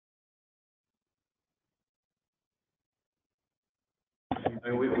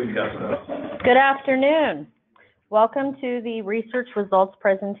We've got stuff. Good afternoon. Welcome to the research results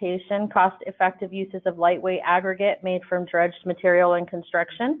presentation, cost-effective uses of lightweight aggregate made from dredged material in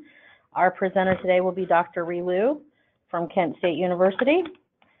construction. Our presenter today will be Dr. Rui Liu from Kent State University.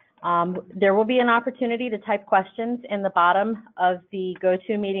 There will be an opportunity to type questions in the bottom of the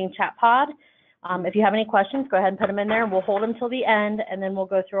GoToMeeting chat pod. If you have any questions, go ahead and put them in there. We'll hold them till the end, and then we'll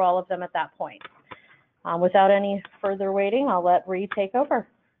go through all of them at that point. Without any further waiting, I'll let Rui take over.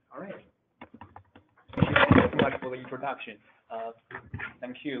 All right. Thank you so much for the introduction.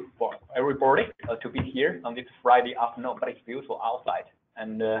 Thank you for everybody to be here on this Friday afternoon, but it's beautiful outside.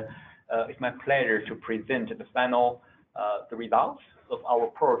 And it's my pleasure to present the final the results of our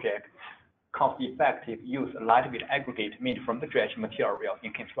project, cost-effective use lightweight aggregate made from the dredged material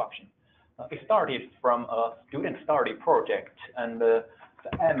in construction. It started from a student study project, and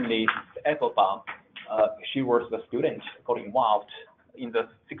Emily Applebaum, she was the student got involved in the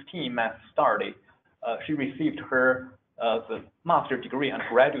 16-month study. She received her the master's degree and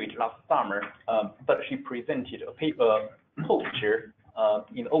graduated last summer, but she presented a paper poster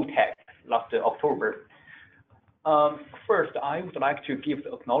in ODOT last October. First, I would like to give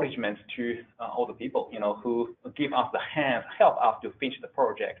the acknowledgement to all the people, who give us the hand, help us to finish the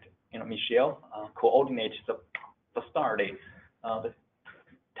project. Michelle coordinates the study, the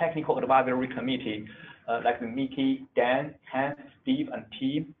technical advisory committee, like Mickey, Dan, Hans, Steve, and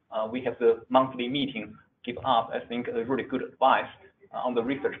team. We have the monthly meeting, give us, I think, a really good advice on the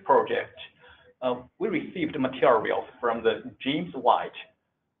research project. We received materials from the James White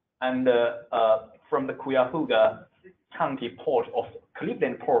and from the Cuyahoga County Port of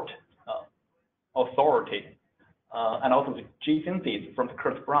Cleveland Port Authority, and also the GCNCs from the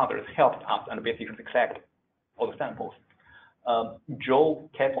Kurtz brothers helped us and basically collect all the samples. Joe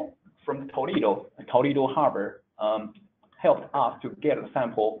Kettle from Toledo Harbor helped us to get a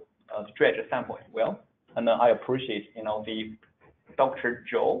sample, dredged sample as well. And I appreciate, the Dr.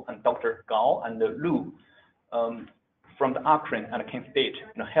 Joe and Dr. Gao and Lou from the Akron and Kent State,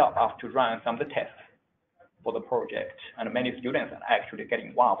 help us to run some of the tests for the project. And many students are actually getting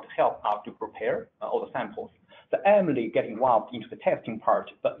involved to help us to prepare all the samples. So Emily get involved into the testing part,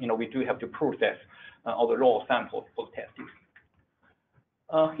 but we do have to process all the raw samples for the testing.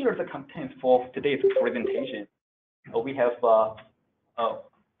 Here's the content for today's presentation. We have I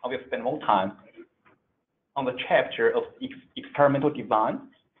will spend more time on the chapter of experimental design,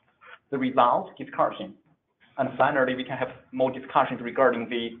 the results discussion, and finally we can have more discussions regarding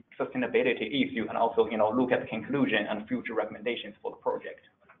the sustainability issue and also look at the conclusion and future recommendations for the project.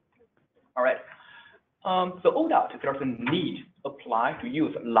 All right. So ODOT, there's a need apply to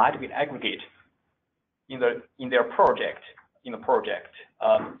use lightweight aggregate in their project.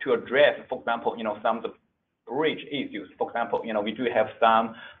 To address, for example, some of the bridge issues. For example, we do have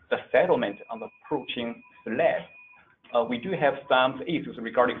the settlement on the approaching slab. We do have some issues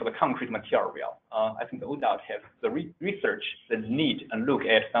regarding for the concrete material. I think the ODOT has the research the need and look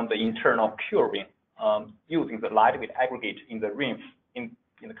at some of the internal curing using the lightweight aggregate in the rims in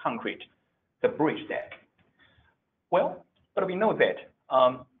the concrete, the bridge deck. Well, but we know that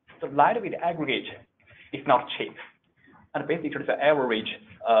the lightweight aggregate is not cheap. And basically the average,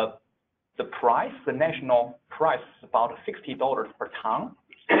 the national price is about $60 per ton.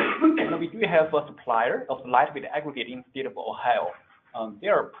 And we do have a supplier of lightweight aggregate in the state of Ohio.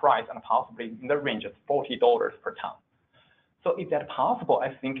 Their price and possibly in the range of $40 per ton. So is that possible?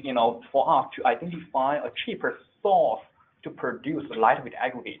 I think, for us to identify a cheaper source to produce lightweight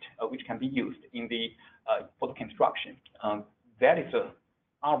aggregate, which can be used in the for the construction. That is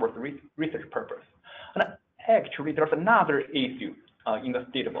our research purpose. And actually, there's another issue in the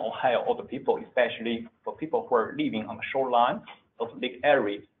state of Ohio, or the people, especially for people who are living on the shoreline of Lake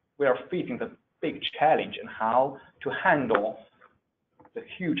Erie, we are facing the big challenge in how to handle the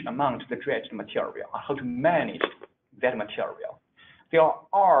huge amount of the dredged material, how to manage that material. There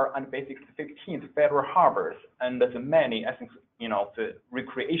are, and basically 15 federal harbors and the many, I think, the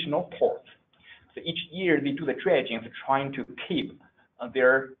recreational ports. So each year they do the dredging, trying to keep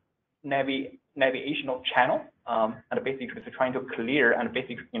their navigational channel, and basically they're trying to clear and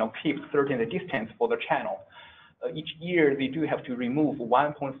basically keep certain distance for the channel. Each year they do have to remove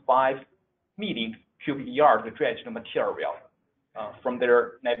 1.5 million cubic yards of dredged material from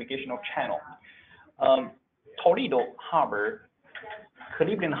their navigational channel. Toledo Harbor,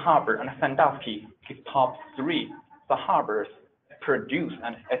 Cleveland Harbor, and Sandusky is top 3 the harbors produce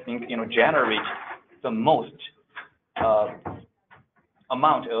and I think generate the most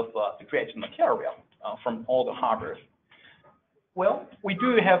amount of dredged material from all the harbors. Well, we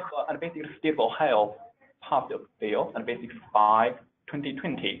do have basically state of Ohio passed a bill and basically by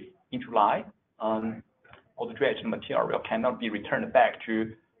 2020, in July, all the dredged material cannot be returned back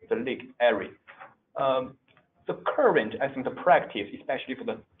to the lake area. The current, I think, the practice, especially for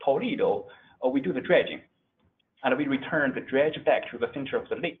the Toledo, we do the dredging, and we return the dredge back to the center of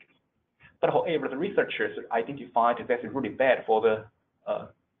the lake. But however, the researchers identified that is really bad for the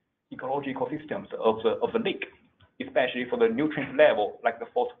ecological systems of the lake, especially for the nutrient level, like the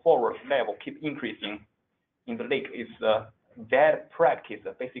phosphorus level keep increasing in the lake. Is that practice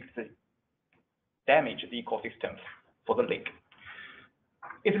basically damage the ecosystems for the lake.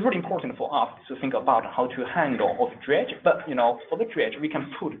 It's really important for us to think about how to handle all the dredge, but for the dredge, we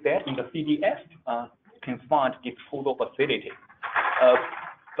can put that in the CDF, confined disposal facility.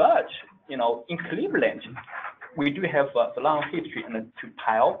 But in Cleveland, we do have a long history to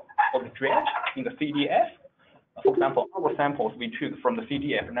pile of the dredge in the CDF. For example, our samples we took from the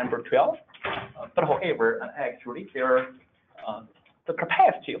CDF number 12, but however, actually the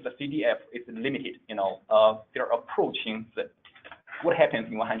capacity of the CDF is limited. They're approaching what happens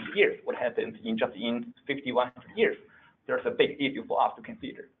in 100 years, what happens in 50, 100 years. There's a big issue for us to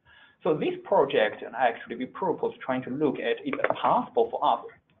consider. So this project, and actually we propose trying to look at if it's possible for us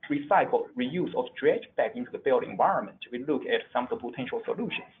to recycle, reuse of dredge back into the built environment. We look at some of the potential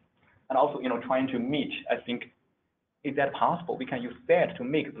solutions. And also, trying to meet, I think, is that possible? We can use that to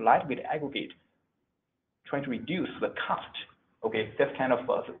make the lightweight aggregate, trying to reduce the cost. Okay, that's kind of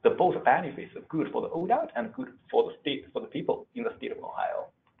the both benefits, good for the ODOT and good for the state, for the people in the state of Ohio.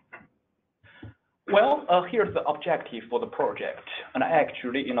 Well, here's the objective for the project. And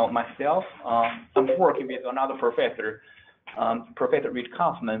actually, myself, I'm working with another professor, Professor Reed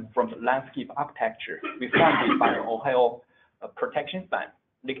Kaufman from the Landscape Architecture. We funded by the Ohio Protection Fund,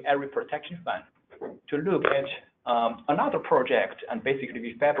 Lake Area Protection Fund, to look at another project, and basically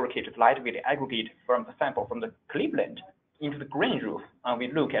we fabricated lightweight aggregate from the sample from the Cleveland into the green roof.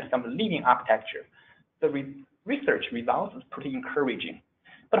 We look at some living architecture. The research results is pretty encouraging.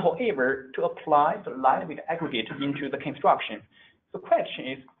 But however, to apply the lightweight aggregate into the construction, the question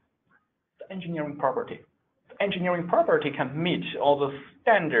is the engineering property. The engineering property can meet all the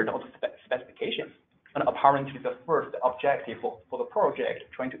standard of the specifications. And apparently the first objective for the project,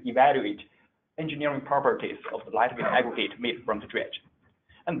 trying to evaluate engineering properties of the lightweight aggregate made from the dredge.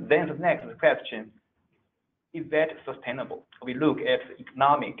 And then the next question, is that sustainable? We look at the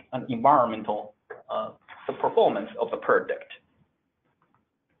economic and environmental the performance of the product.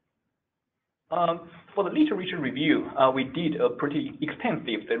 For the literature review, we did a pretty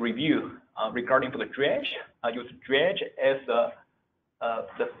extensive review regarding for the dredge. Use dredge as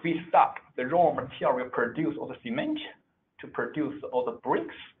the feedstock, the raw material produced of the cement to produce all the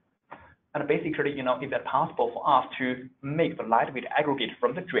bricks. And basically, is that possible for us to make the lightweight aggregate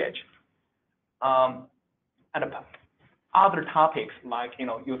from the dredge? And other topics like,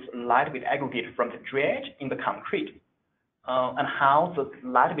 use lightweight aggregate from the dredge in the concrete, and how the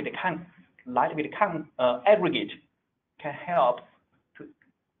lightweight aggregate can help to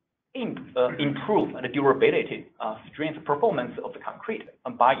improve the durability, strength, performance of the concrete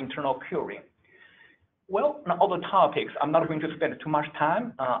by internal curing. Well, on all the topics, I'm not going to spend too much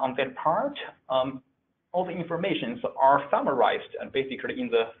time on that part. All the informations are summarized and basically in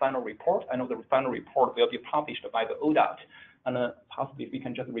the final report. I know the final report will be published by the ODOT, and possibly we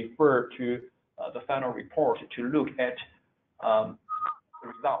can just refer to the final report to look at the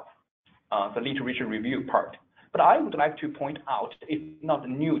results, the literature review part. But I would like to point out it's not a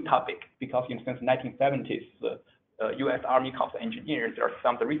new topic because since the 1970s, the U.S. Army Corps of Engineers, there are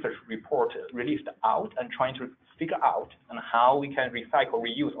some the research report released out and trying to figure out on how we can recycle,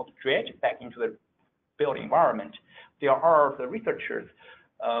 reuse of dredge back into the built environment. There are the researchers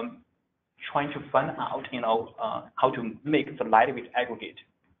trying to find out, how to make the lightweight aggregate.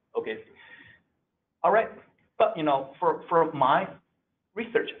 Okay. All right. But for my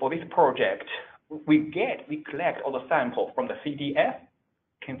research for this project, we collect all the samples from the CDF,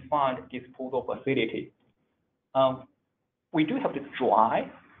 confined disposal facility. We do have to dry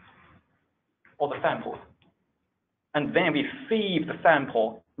all the samples, and then we sieve the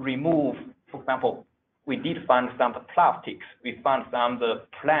sample, remove, for example, we did find some plastics, we found some the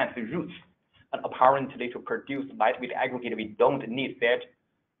plant roots, and apparently to produce lightweight aggregate, we don't need that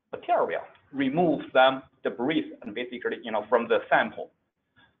material. Remove some debris and basically, from the sample.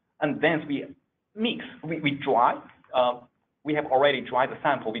 And then we mix, we dry. We have already dried the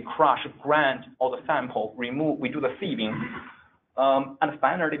sample. We crush, grind all the sample, remove, we do the sieving. And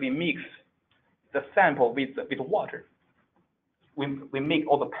finally, we mix the sample with water. We make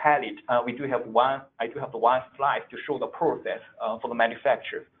all the pellet. I do have the one slide to show the process for the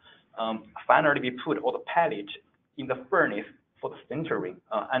manufacture. Finally, we put all the pellet in the furnace for the sintering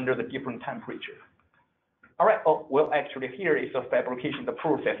under the different temperature. All right, well, actually, here is the fabrication, the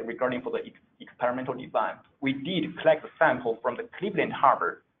process regarding for the experimental design. We did collect the sample from the Cleveland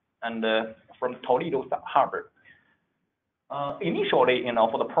Harbor and from Toledo Harbor. Initially,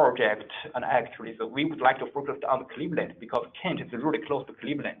 for the project, and actually, so we would like to focus on Cleveland because Kent is really close to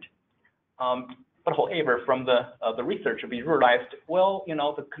Cleveland. But however, from the research, we realized, well,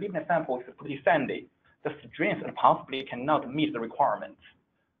 the Cleveland sample is pretty sandy. The strength and possibly cannot meet the requirements.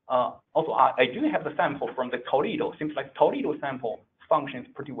 Also, I do have the sample from the Toledo. Seems like Toledo sample functions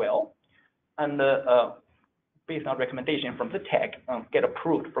pretty well, and based on recommendation from the tech, get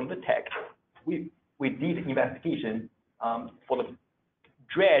approved from the tech. We did investigation for the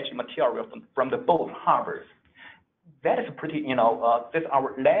dredged material from the both harbors. That is pretty, that's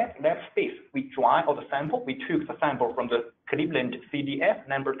our lab space. We dry all the sample. We took the sample from the Cleveland CDF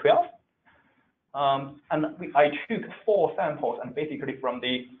number 12. And I took 4 samples and basically from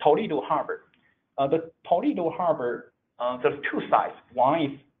the Toledo Harbor. The Toledo Harbor, there's 2 sites.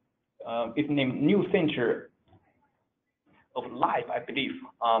 One is named New Center of Life, I believe,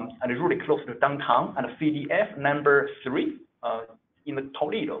 and it's really close to downtown. And CDF number 3 in the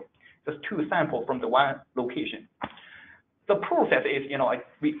Toledo. There's 2 samples from the one location. The process is,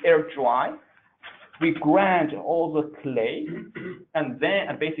 we air dry, we grind all the clay, and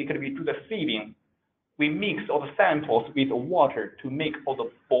then basically we do the sieving. We mix all the samples with water to make all the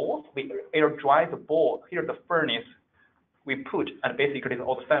balls. We air dry the ball. Here's the furnace. We put and basically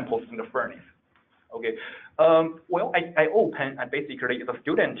all the samples in the furnace. Okay. Well, I open and basically the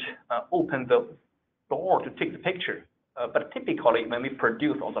student open the door to take the picture. But typically when we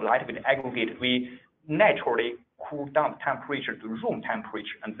produce all the lightweight aggregate, we naturally cool down the temperature to room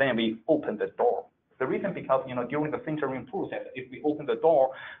temperature, and then we open the door. The reason because, during the sintering process, if we open the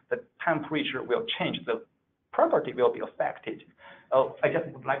door, the temperature will change, the property will be affected. I just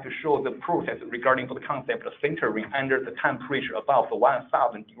would like to show the process regarding for the concept of sintering under the temperature above the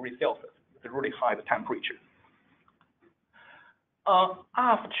 1000 degrees Celsius. It's really high the temperature.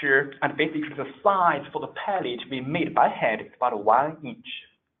 After, and basically the size for the pellet we made by hand is about 1 inch.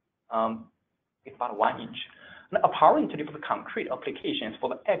 It's about 1 inch. And apparently for the concrete applications for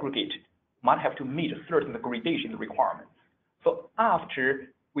the aggregate, might have to meet certain gradation requirements. So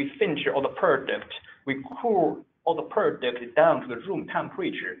after we sinter all the product, we cool all the product down to the room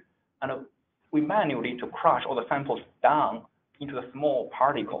temperature, and we manually to crush all the samples down into the small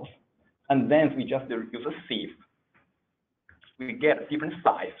particles. And then we just use a sieve. We get different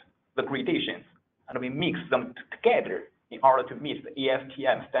size, the gradations, and we mix them together in order to meet the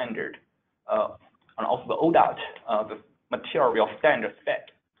ASTM standard, and also the ODOT, the material standard spec.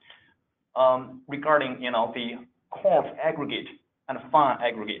 Regarding the coarse aggregate and fine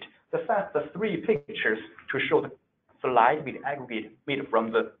aggregate, the 3 pictures to show the lightweight aggregate made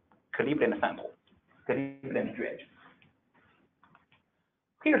from the Cleveland sample, Cleveland dredge.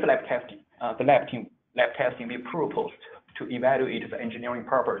 Here's the lab testing. The lab testing we proposed to evaluate the engineering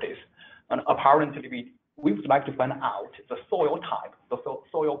properties, and apparently we would like to find out the soil type, the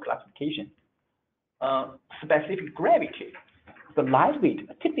soil classification, specific gravity. The lightweight,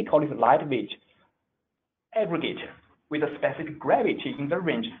 typically the lightweight aggregate with a specific gravity in the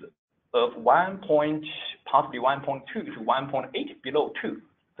ranges of possibly 1.2 to 1.8 below 2.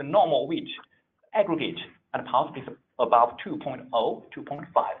 The normal weight aggregate and possibly above 2.0, 2.5,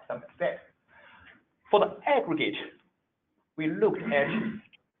 something like that. For the aggregate, we looked at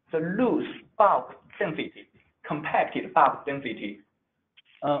the loose bulk density, compacted bulk density.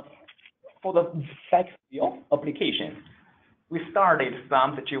 For the backfill application, we started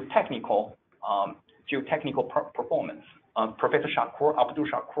some geotechnical performance. Professor Abdul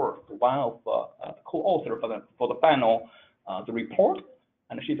Shakur, one of the co-author for the panel, the report,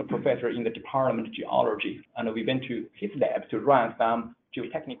 and she's a professor in the Department of Geology. And we went to his lab to run some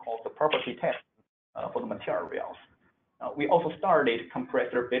geotechnical property tests for the materials. We also started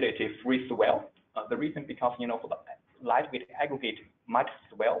compressibility free swell. The reason because for the lightweight aggregate might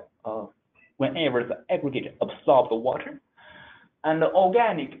swell whenever the aggregate absorbs the water. And the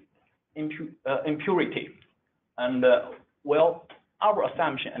organic impurity. And well, our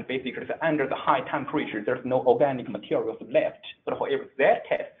assumption, and basically under the high temperature, there's no organic materials left. But however, that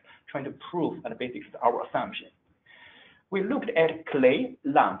test trying to prove and basically our assumption. We looked at clay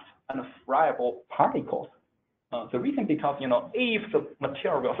lumps and friable particles. The reason because if the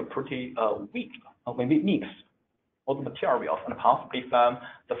materials are pretty weak, when we mix all the materials and possibly some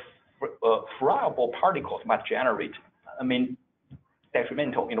the friable particles might generate,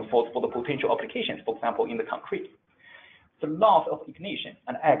 detrimental, for the potential applications, for example, in the concrete. The loss of ignition,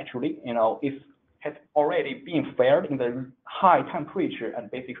 and actually, if has already been fired in the high temperature,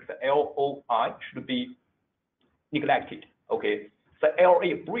 and basically the LOI should be neglected. Okay, the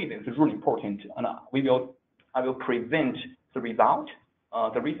LA breathing is really important, and I will present the result.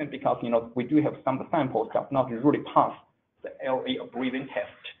 The reason because we do have some samples that not really pass the LA breathing test.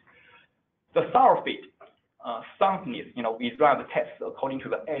 The sulfate soundness, we run the test according to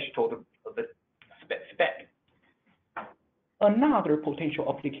the ASHTO of the spec. Another potential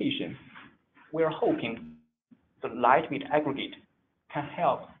application, we're hoping the lightweight aggregate can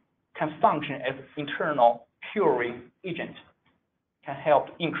function as internal curing agent, can help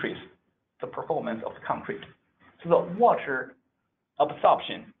increase the performance of the concrete. So the water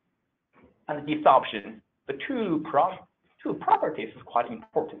absorption and desorption, the two properties is quite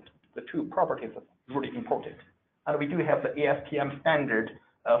important. The two properties are really important. And we do have the ASTM standard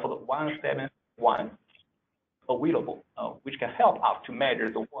for the 171 available, which can help us to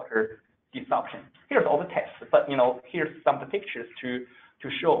measure the water desorption. Here's all the tests, but here's some of the pictures to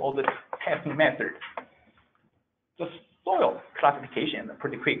show all the testing methods. The soil classification is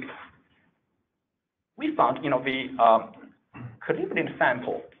pretty quick. We found, the Cleveland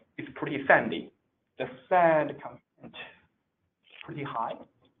sample is pretty sandy. The sand content is pretty high.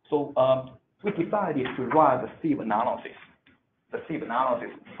 So we decided to run the sieve analysis. The sieve analysis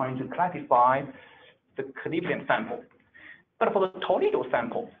trying to classify the Cleveland sample. But for the Toledo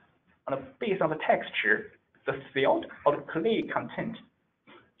sample, based on the texture, the silt or the clay content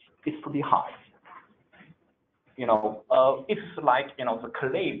is pretty high. It's like the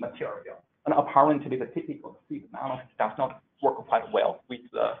clay material, and apparently the typical sieve analysis does not work quite well with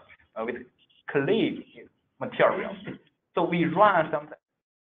clay material. So we run some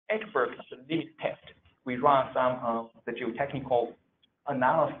expert limit test. We run some the geotechnical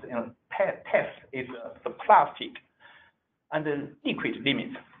analysis test is the plastic and the liquid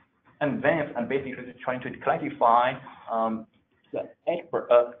limits, and then basically trying to classify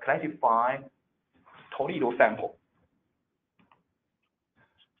classify Toledo sample.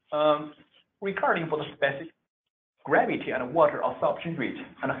 Regarding for the specific gravity and water absorption rate,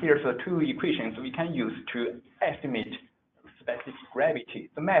 and here's the two equations we can use to estimate specific gravity.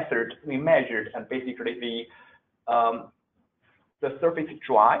 The method we measured, and basically the surface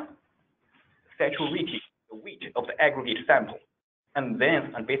dry, saturated the weight of the aggregate sample, and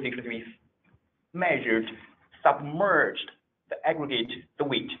then basically we measured submerged the aggregate the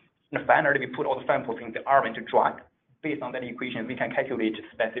weight, and finally we put all the samples in the oven to dry. Based on that equation, we can calculate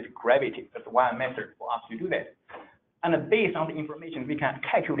specific gravity. That's one method for us to do that. And based on the information we can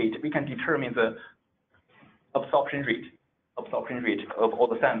calculate, we can determine the absorption rate of all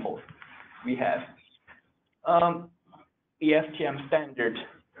the samples we have. ASTM standards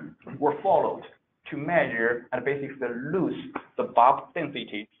were followed to measure and basically lose the bulk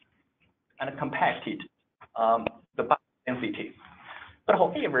density and compacted the bulk density. But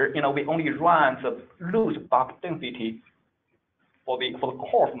however, we only run the loose bulk density for the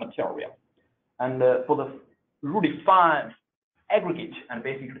coarse material, and for the really fine aggregate, and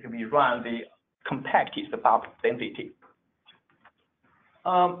basically we run the compacted bulk density.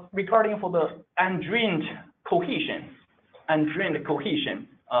 Regarding for the undrained cohesion,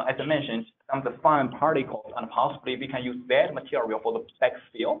 as I mentioned, some of the fine particles, and possibly we can use that material for the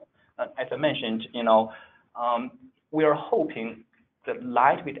backfill. As I mentioned, we are hoping the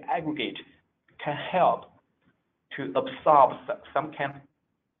lightweight aggregate can help to absorb some kind of,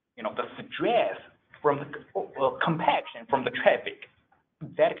 the stress from the compaction from the traffic.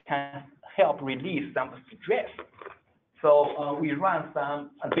 That can help release some stress. So we run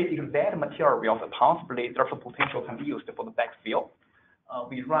some basically that material, possibly there's a potential can be used for the backfill.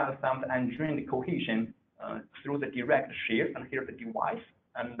 We run some undrained cohesion through the direct shear, and here's the device,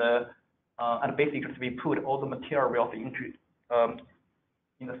 and basically we put all the materials into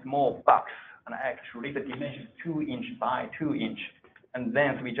in a small box, and actually the dimension is 2 inch by 2 inch, and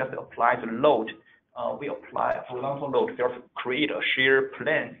then we just apply the load. We apply a horizontal load. There's create a shear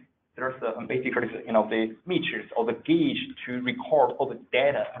plane. There's basically the meters or the gauge to record all the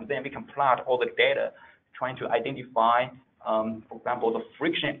data, and then we can plot all the data, trying to identify, for example, the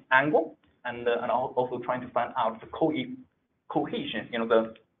friction angle, and also trying to find out the cohesion,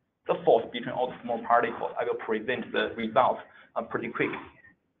 the force between all the small particles. I will present the results pretty quick.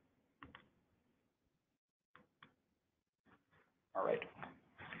 All right.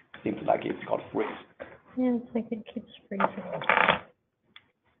 Seems like it's got freeze. Yeah, it's like it keeps freezing. Let's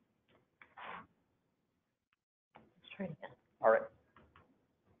try it again. All right.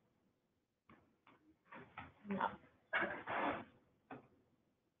 No.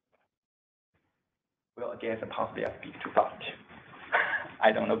 Well, I guess possibly I speak too fast. I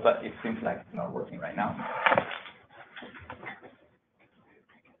I don't know, but it seems like it's not working right now.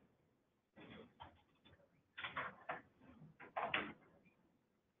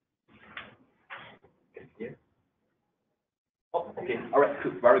 Here. Oh, okay. All right.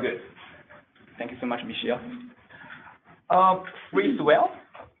 Cool. Very good. Thank you so much, Michelle. Free swell.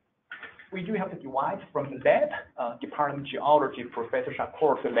 We do have the device from the lab, Department of Geology, Professor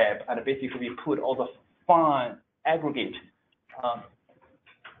Shakur's lab, and basically we put all the fine aggregate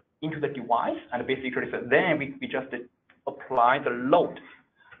into the device, and basically so then we just apply the load,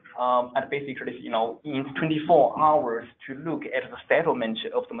 and basically in 24 hours to look at the settlement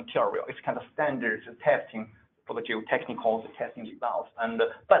of the material. It's kind of standard testing for the geotechnical testing results. And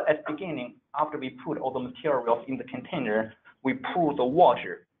but at the beginning, after we put all the materials in the container, we pour the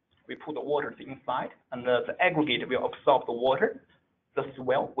water. We put the water inside, and the aggregate will absorb the water. The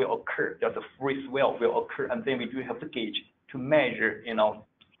swell will occur. There's a free swell will occur, and then we do have the gauge to measure,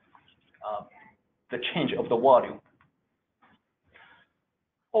 the change of the volume.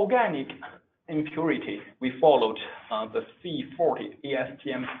 Organic impurity. We followed the C40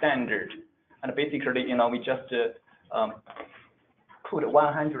 ASTM standard, and basically, we just put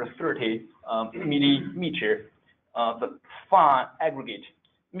 130 millimeter the fine aggregate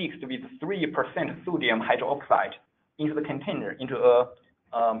mixed with 3% sodium hydroxide into the container, into a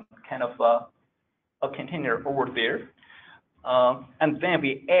kind of a container over there. And then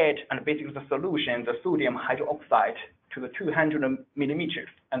we add, and basically the solution, the sodium hydroxide to the 200 millimeters,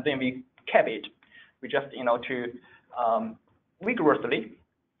 and then we cap it. We just, to vigorously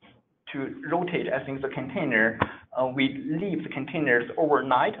to rotate, I think, the container. We leave the containers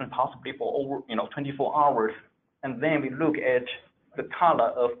overnight and possibly for over, 24 hours, and then we look at the color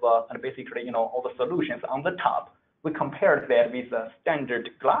of, and basically, all the solutions on the top. We compare that with the standard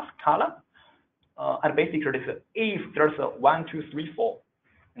glass color, and basically, if there's a 1, 2, 3, 4,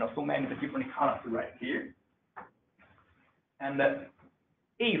 so many different colors right here, and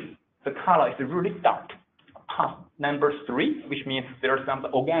if the color is really dark, past number 3, which means there's some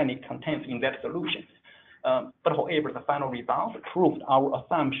organic content in that solution. But however, the final result proved our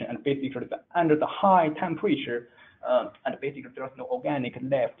assumption, and basically, under the high temperature, and basically there's no organic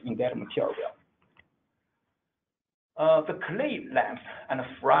left in that material. The clay lamps and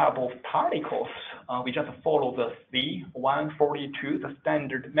friable particles, we just follow the C142, the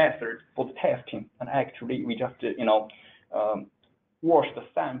standard method for the testing, and actually we just wash the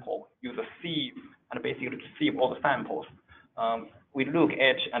sample, use a sieve, and basically sieve all the samples. We look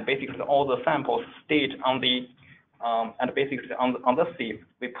at, and basically all the samples stayed on the and basically on the sieve.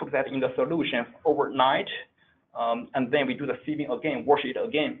 We put that in the solution overnight, and then we do the sieving again, wash it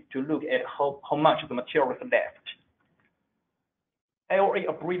again to look at how much the material is left.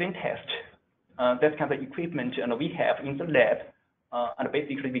 LA breathing test, that's kind of equipment and we have in the lab, and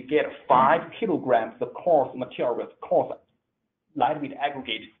basically we get 5 kilograms of coarse material, coarse lightweight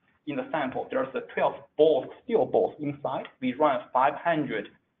aggregate in the sample. There's 12 balls, steel balls inside. We run 500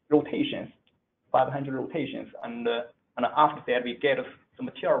 rotations, and after that we get the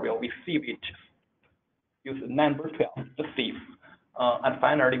material, we sieve it, use number 12, the sieve, and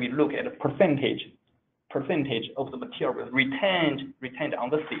finally we look at the percentage of the material retained on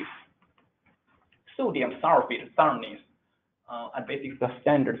the sieve. Sodium sulfate sourness, and basically the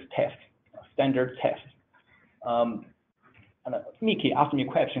standard test. And Mickey asked me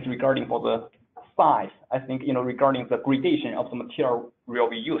questions regarding for the size. I think, regarding the gradation of the material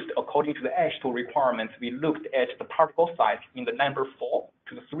we used. According to the AASHTO requirements, we looked at the particle size in the number 4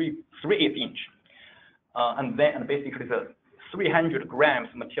 to the 3/8 inch. And then basically the 300 grams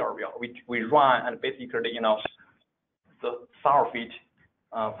material, which we run, and basically, the sulfate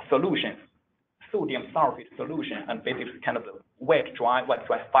solution, sodium sulfate solution, and basically kind of the wet, dry,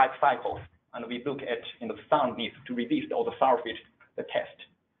 5 cycles. And we look at, the soundness to resist all the sulfate, the test.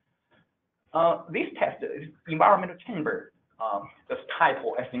 This test is environmental chamber. The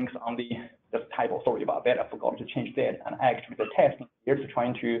typo, I think, on the typo, sorry about that, I forgot to change that. And actually the testing here is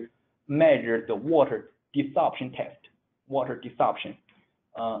trying to measure the water desorption test. Water desorption.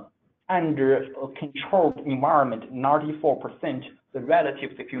 Under a controlled environment, 94% the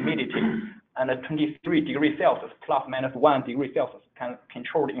relative humidity, and a 23 degrees Celsius plus minus 1 degree Celsius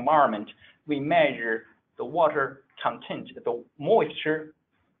controlled environment, we measure the water content, the moisture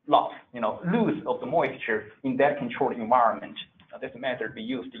loss, loss of the moisture in that controlled environment. That's the method we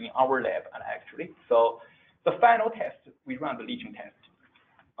used in our lab, and actually. So the final test, we run the leaching test.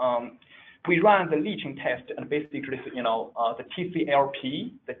 We run the leaching test, and basically, the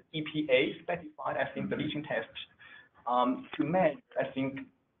TCLP, the EPA specified, I think, the leaching test to measure, I think,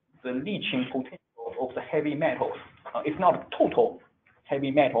 the leaching potential of the heavy metals. It's not total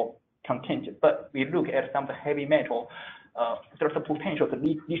heavy metal content, but we look at some of the heavy metal, there's a potential to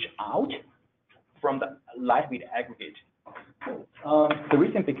leach out from the lightweight aggregate. The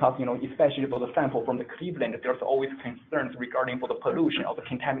reason because, especially for the sample from the Cleveland, there's always concerns regarding for the pollution or the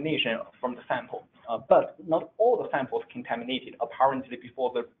contamination from the sample. But not all the samples contaminated. Apparently,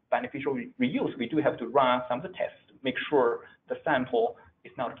 before the beneficial reuse, we do have to run some of the tests to make sure the sample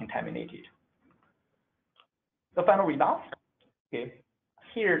is not contaminated. The final result, okay.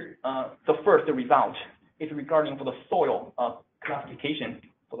 Here, the first result is regarding for the soil classification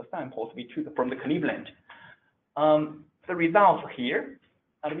for the samples we took from the Cleveland. The results here,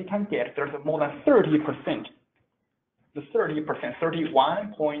 and we can get there's more than 30%, the 30%,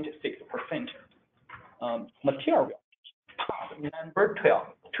 31.6% material. Number 12,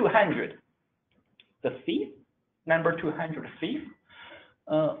 200, the C, number 200 C,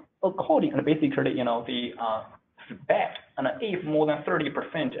 according to basically, the spec, and if more than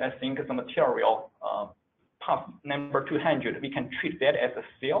 30%, I think the material past number 200, we can treat that as a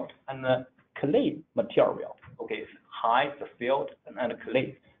silt and a clay material. Okay, high, the silt and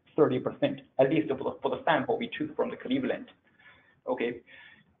clay, 30%, at least for the sample we took from the Cleveland. Okay,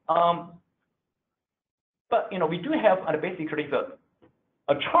 but we do have basically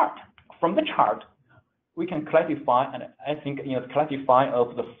a chart. From the chart, we can classify, and I think classify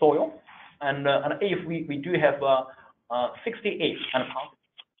of the soil, and if we do have 68 and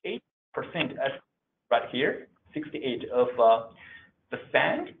 8% as right here, 68 of the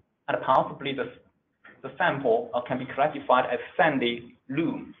sand, and possibly the sample can be classified as sandy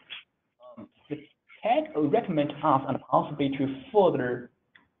loam. The CAG recommend us and possibly to further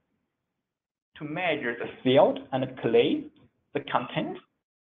to measure the silt and clay, the content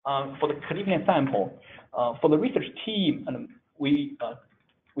for the Cleveland sample. For the research team, and we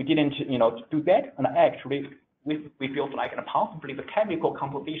didn't do that, and actually we feel like possibly the chemical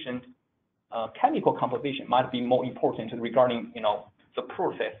composition might be more important regarding the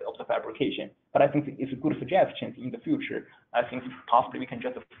process of the fabrication. But I think it's a good suggestion in the future. I think possibly we can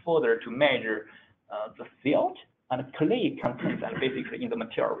just further to measure the silt and clay content and basically in the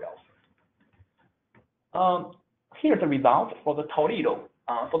materials. Here's the result for the Toledo.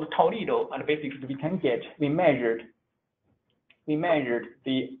 For the Toledo, and basically we measured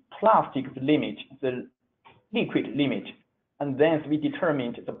the plastic limit, the liquid limit, and then we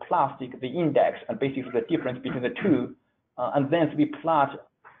determined the plastic, the index, and basically the difference between the two, and then we plot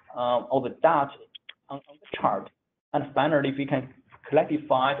all the data on the chart, and finally we can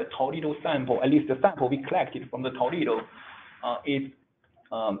classify the Toledo sample, at least the sample we collected from the Toledo is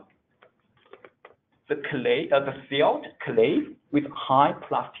the clay, the silt clay with high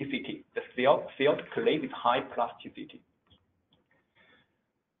plasticity, the silt clay with high plasticity.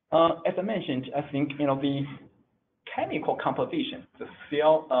 As I mentioned, I think the chemical composition, the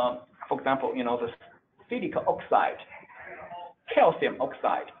silt, for example, the silica oxide, calcium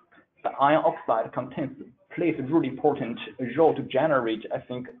oxide, the iron oxide content plays a really important role to generate, I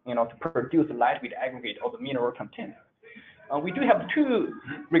think, to produce lightweight aggregate of the mineral content. We do have two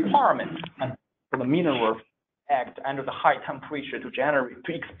requirements for the mineral act under the high temperature to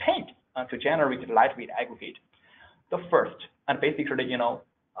expand to generate lightweight aggregate. The first, and basically,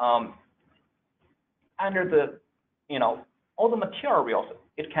 under the, all the materials,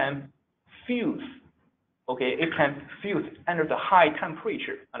 it can fuse. Okay, it can fuse under the high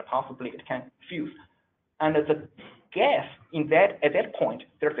temperature, and possibly it can fuse. And the gas at that point,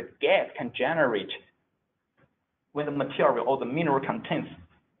 there's a gas can generate when the material or the mineral contents,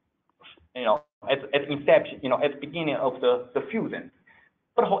 at inception, at the beginning of the fusion.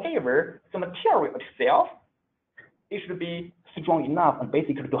 But however, the material itself, it should be strong enough and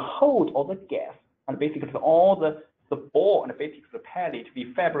basically to hold all the gas, and basically all the ball and basically the pellet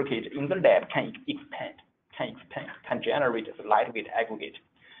we fabricate in the lab can generate the lightweight aggregate.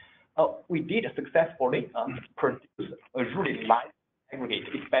 We did successfully produce a really light aggregate,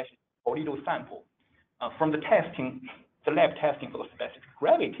 especially Toledo sample. From the testing, the lab testing for the specific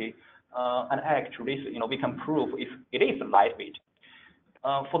gravity, and actually, we can prove if it is lightweight.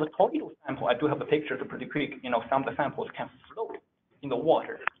 For the Toledo sample, I do have the pictures pretty quick. Some of the samples can float in the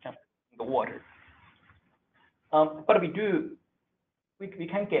water, but we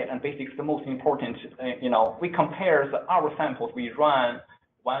can get, and basically the most important, we compare our samples. We run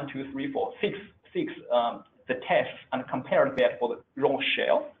 1, 2, 3, 4, 6, the tests, and compare that for the raw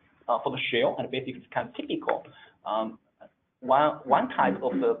shell, and basically it's kind of typical. One type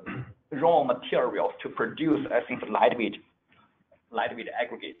of the raw material to produce, I think, lightweight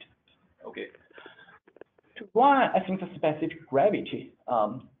aggregate. Okay. To run, I think, the specific gravity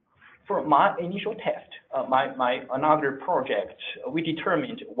for for my initial test, another project, we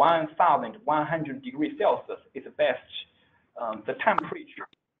determined 1,100 degrees Celsius is the best the temperature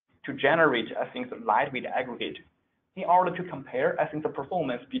to generate, I think, the lightweight aggregate. In order to compare, I think, the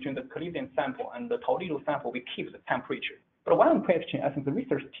performance between the Cleveland sample and the Toledo sample, we keep the temperature. But one question I think the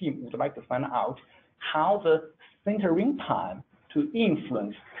research team would like to find out how the sintering time to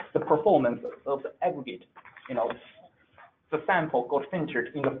influence the performance of the aggregate. You know, the sample got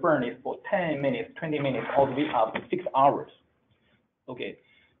sintered in the furnace for 10 minutes, 20 minutes, all the way up to 6 hours. Okay.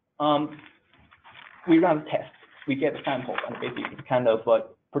 We run the test. We get the samples, and basically it's kind of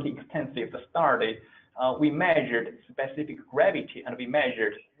pretty extensive study. We measured specific gravity, and we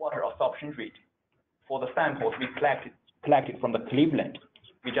measured water absorption rate for the samples we collected from the Cleveland.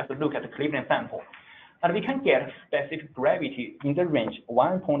 We just look at the Cleveland sample, and we can get specific gravity in the range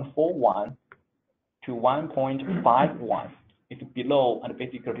 1.41 to 1.51. It's below, and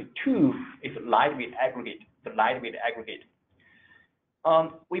basically 2 is lightweight aggregate, the lightweight aggregate.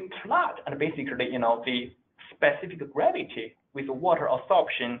 We plot, and basically, you know, the specific gravity with the water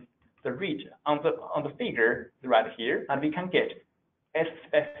absorption, the rate on the figure right here, and we can get a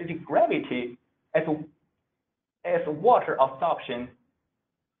specific gravity as water absorption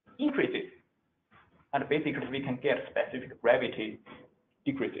increases, and basically we can get specific gravity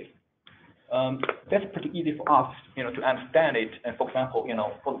decreases. That's pretty easy for us, you know, to understand it. And for example, you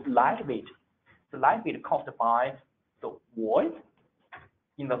know, for lightweight, the lightweight caused by the void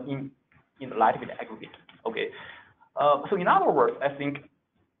in the lightweight aggregate. Okay. So in other words, I think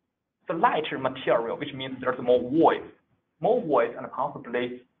the lighter material, which means there's more void, and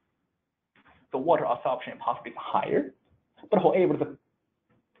possibly the water absorption possibly is higher. But however,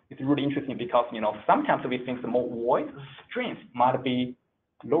 it's really interesting because, you know, sometimes we think the more void, the strength might be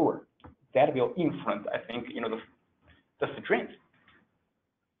lower. That will influence, I think, you know, the strength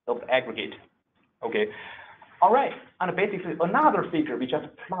of the aggregate. Okay. All right. And basically another figure, we just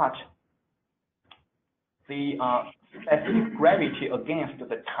plot the specific gravity against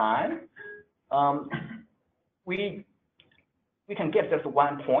the time. We can get just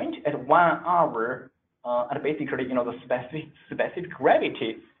 1 point at 1 hour, and basically, you know, the specific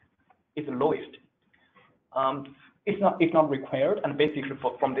gravity is the lowest. It's not required, and basically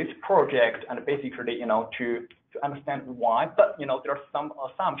from this project, and basically, you know, to understand why. But you know, there are some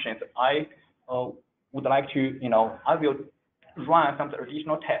assumptions I would like to, you know, I will run some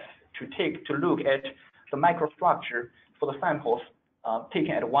additional tests to look at the microstructure for the samples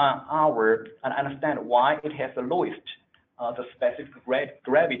taken at 1 hour and understand why it has the lowest the specific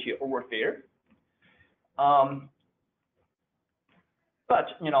gravity over there. But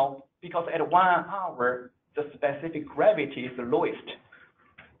you know, because at 1 hour the specific gravity is the lowest,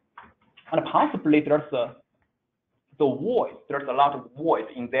 and possibly there's the void. There's a lot of void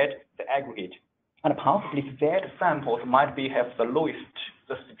in the aggregate, and possibly that samples might have the lowest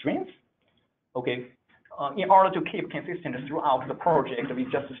the strength. Okay. In order to keep consistent throughout the project, we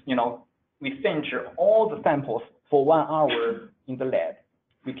just, you know, we center all the samples for 1 hour in the lab.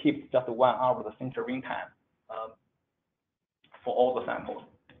 We keep just 1 hour the centering time for all the samples.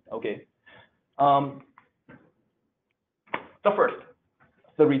 Okay. So first,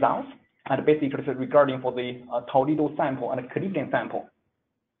 the results, and basically regarding for the Toledo sample and Cleveland sample.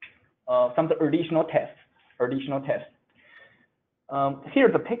 Some of the additional tests.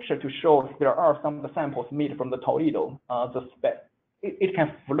 Here's a picture to show there are some of the samples made from the Toledo. It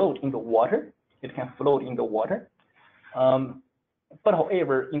can float in the water. But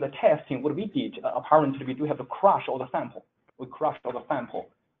however, in the testing, what we did, apparently we do have to crush all the sample. We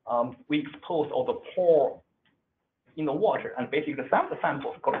expose all the pore in the water, and basically some of the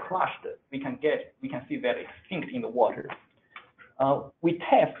samples got crushed. We can see that it's extinct in the water. We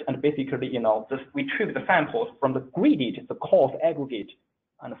test, and basically, you know, we treat the samples from the graded, the coarse aggregate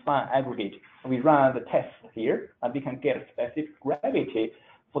and fine aggregate. We run the tests here, and we can get a specific gravity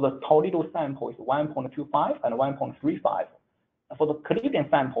for the Toledo sample is 1.25 and 1.35. For the Cleveland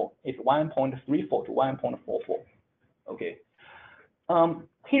sample, it's 1.34 to 1.44. Okay.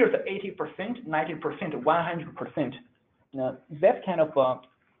 Here's the 80%, 90%, 100%. Now, that kind of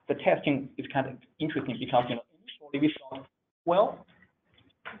the testing is kind of interesting because, you know, initially we thought, well,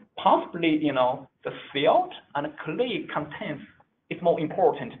 possibly, you know, the silt and clay content is more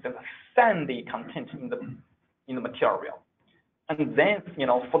important than the sandy content in the material. And then, you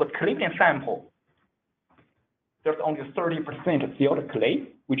know, for the Cleveland sample, there's only 30% silt clay.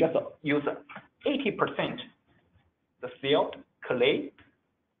 We just use 80% the silt clay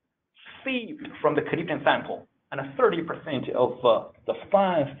sieved from the Cleveland sample, and 30% of the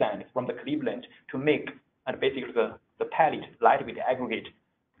fine sand from the Cleveland to make, and basically the pellet lightweight aggregate.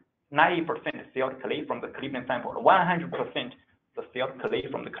 90% sealed clay from the Cleveland sample, 100% the sealed clay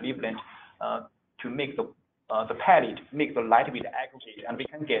from the Cleveland to make the pellet, make the lightweight aggregate, and we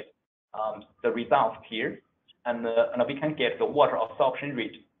can get the results here, and we can get the water absorption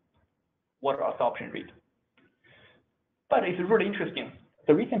rate. But it's really interesting.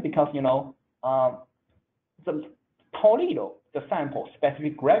 The reason because the Toledo, the sample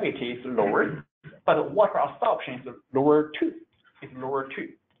specific gravity is lower, but the water absorption is lower too.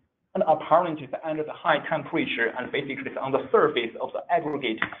 And apparently it's under the high temperature, and basically it's on the surface of the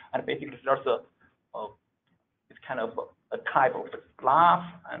aggregate, and basically there's it's kind of a type of glass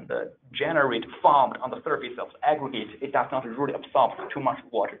and generate formed on the surface of the aggregate. It does not really absorb too much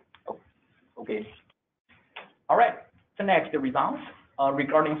water. Okay. All right. The next results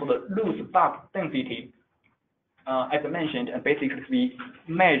regarding for the loose bulk density. As I mentioned, and basically we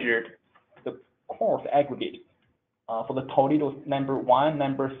measured the coarse aggregate for the Toledo number 1,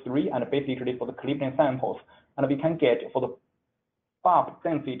 number 3, and basically for the Cleveland samples, and we can get for the bulk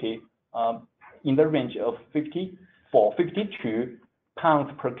density in the range of 52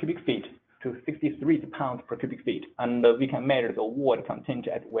 pounds per cubic feet to 63 pounds per cubic feet, and we can measure the water content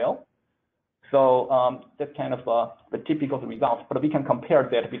as well. So that's kind of the typical results, but we can compare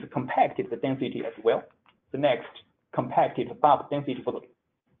that with the compacted density as well. The next compacted bulk density for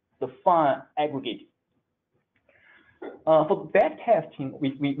the fine aggregate. For that testing,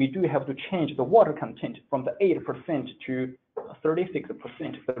 we do have to change the water content from the 8% to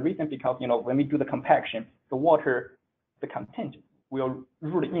 36%. The reason because when we do the compaction, the content will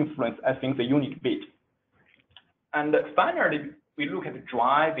really influence, I think, the unit weight. And finally, we look at the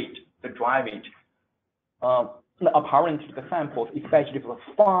dry weight. Apparently the samples, especially for the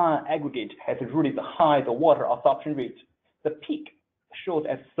fine aggregate, has really the high water absorption rate. The peak shows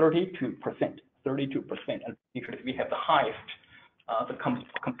as 32%, and because we have the highest, the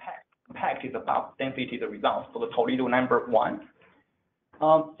compacted bulk density, the results for the Toledo number 1.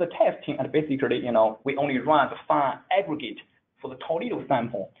 The testing, and basically, we only run the fine aggregate for the Toledo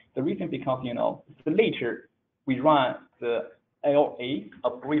sample. The reason because, later we run the LA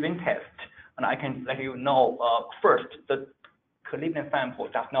breathing test, and I can let you know first, the Cleveland sample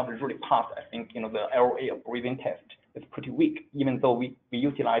does not really pass, I think, the LA breathing test. It's pretty weak, even though we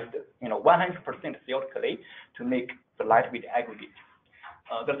utilized, 100% sealed clay to make the lightweight aggregate.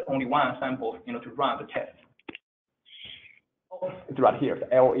 There's only one sample, to run the test. It's right here, the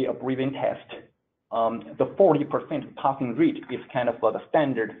LA breathing test. The 40% passing rate is kind of the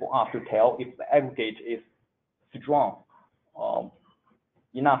standard for us to tell if the aggregate is strong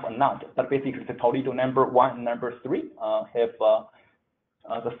enough or not. But basically, the Toledo number 1 and number 3 have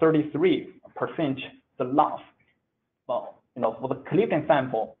the 33% the loss. Well, for the Cleveland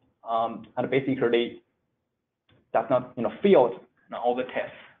sample, and basically does not failed all the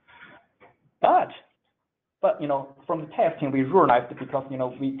tests. But from the testing we realized because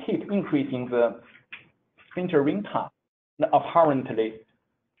we keep increasing the sintering time. Apparently,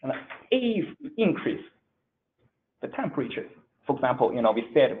 if we increase the temperature, for example, we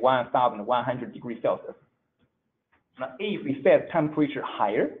set 1,100 degrees Celsius. Now, if we set temperature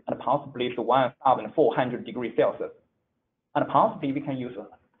higher, and possibly to 1,400 degrees Celsius, and possibly we can use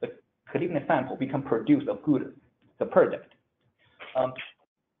the Cleveland sample, we can produce the product.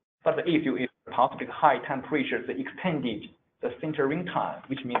 But the issue is possibly high temperatures extended the sintering time,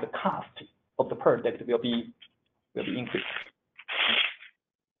 which means the cost of the product will be increased.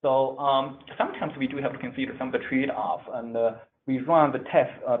 So sometimes we do have to consider some of the trade-off, and we run the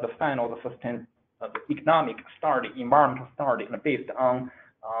test, the economic study, environmental study, and based on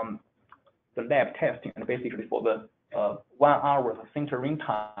the lab testing, and basically for the 1 hour of sintering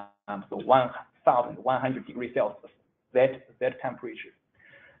time, so 1,100 degrees Celsius, that temperature.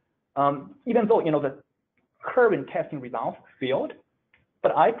 Even though the current testing results failed,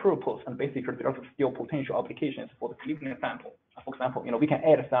 but I propose, and basically there are still potential applications for the Cleveland sample. For example, we can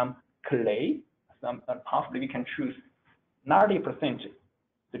add some clay, possibly we can choose 90%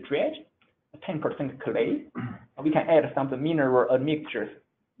 the dredge, 10% clay. We can add some of the mineral mixtures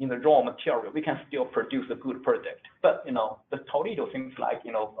in the raw material. We can still produce a good product. But the Toledo seems like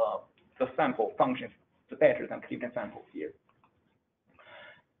the sample functions better than Cleveland sample here.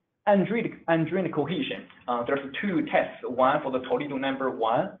 Andrenic cohesion. There's 2 tests, one for the Toledo number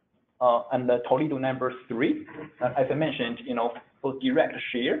 1 and the Toledo number 3. As I mentioned, for direct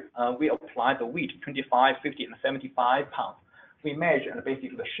shear, we apply the weight 25, 50, and 75 pounds. We measure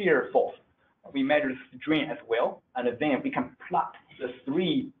basically the shear force. We measure the strain as well, and then we can plot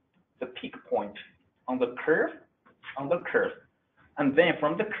the peak point on the curve, and then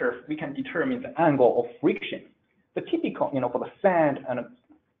from the curve we can determine the angle of friction. The typical, for the sand and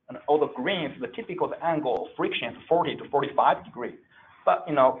and all the grains, the typical angle of friction is 40 to 45 degrees. But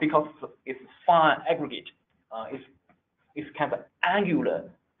because it's fine aggregate, it's kind of angular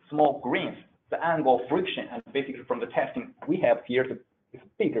small grains, the angle of friction, and basically from the testing we have here, it's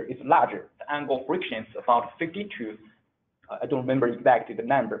bigger, it's larger. The angle of friction is about 52. I don't remember exactly the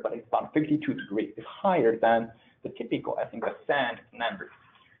number, but it's about 52 degrees. It's higher than the typical, I think, the sand number.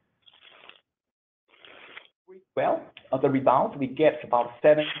 Well, the results we get about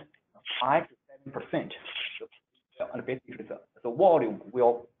 5 to 7%. And basically, the volume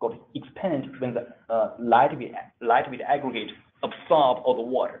will expand when the lightweight aggregate absorb all the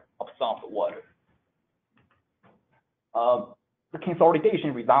water. The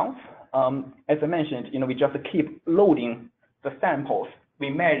consolidation results, as I mentioned, we just keep loading the samples. We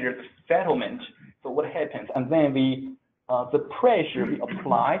measure the settlement. So what happens, and then the pressure we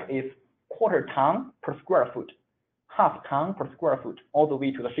applied is 1/4 ton per square foot, 1/2 ton per square foot, all the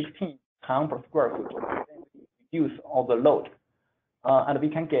way to the 16 ton per square foot. Then we reduce all the load, and we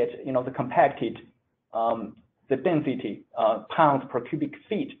can get, the compacted, the density, pounds per cubic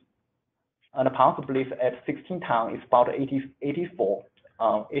feet, and possibly at 16 ton is about 84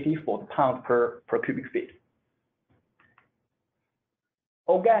 pounds per cubic feet.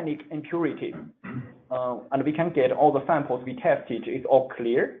 Organic impurity, and we can get all the samples we tested is all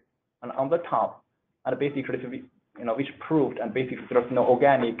clear and on the top, and basically, which proved, and basically there's no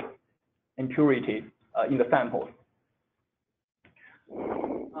organic impurity in the samples.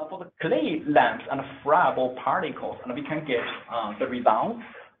 For the clay lumps and friable particles, and we can get the results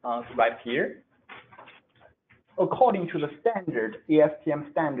right here. According to the standard, ASTM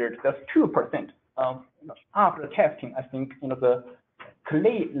standard, that's 2%. After testing, I think, the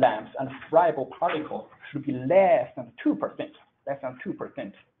clay lumps and friable particles should be less than 2%,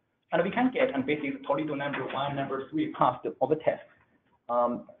 And we can get, and basically Toledo number 1, number 3 passed all the tests.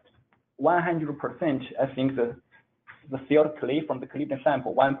 100%, I think the sealed clay from the Cleveland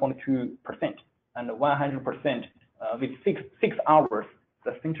sample, 1.2%, and 100% with 6 hours,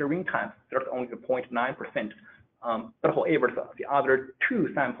 the sintering time, there's only 0.9%. But however, the other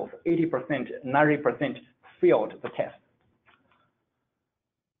 2 samples, 80%, 90% failed the test.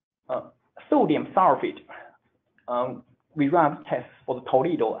 Sodium sulfate, we ran tests for the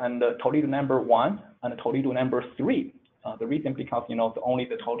Toledo and the Toledo number 1 and the Toledo number 3. The reason because, only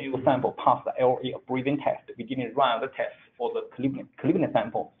the Toledo sample passed the LA breathing test. We didn't run the test for the Cleveland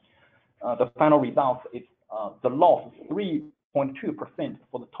sample. The final result is the loss is 3.2%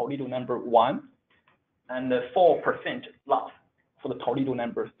 for the Toledo number 1 and 4% loss for the Toledo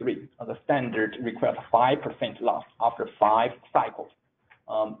number 3. The standard requires 5% loss after 5 cycles.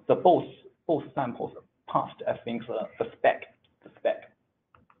 The both samples passed, I think, the spec.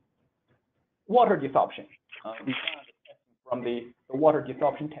 Water desorption. We ran the testing from the water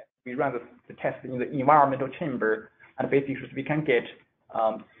desorption test. We ran the test in the environmental chamber, and basically we can get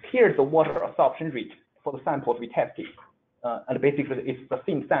here's the water absorption rate for the samples we tested, and basically it's the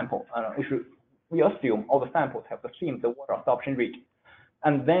same sample. We assume all the samples have the same water absorption rate,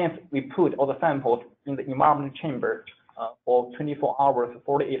 and then we put all the samples in the environmental chamber for 24 hours,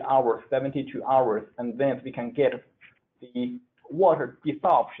 48 hours, 72 hours, and then we can get the water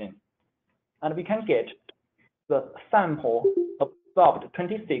desorption. And we can get the sample absorbed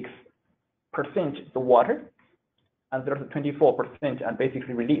 26% the water, and there's 24% and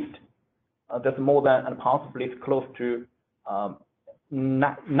basically released. That's more than, and possibly it's close to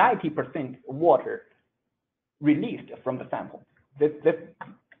 90% water released from the sample.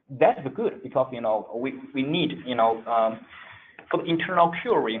 That's good because we need for the internal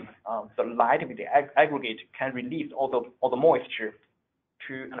curing, the lightweight aggregate can release all the moisture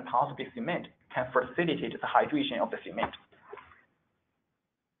to, and possibly cement can facilitate the hydration of the cement.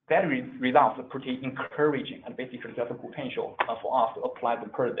 That results are pretty encouraging, and basically there's a potential for us to apply the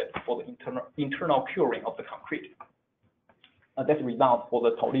product for the internal curing of the concrete. That's the result for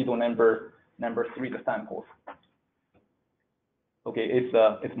the Toledo number 3, the samples. Okay, it's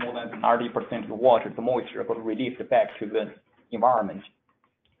more than 90% of the water, the moisture got released back to the environment.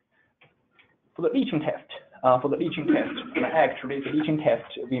 For the leaching test, actually the leaching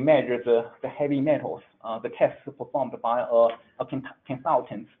test, we measure the heavy metals. The tests performed by a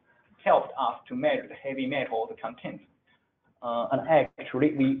consultant helped us to measure the heavy metal, the contents. And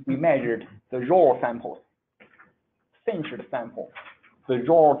actually we measured the raw samples, sintered sample, the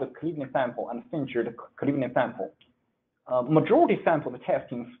raw, the Cleveland sample, and sintered Cleveland sample. Majority sample the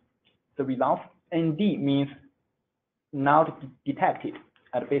testings, the results ND means not detected,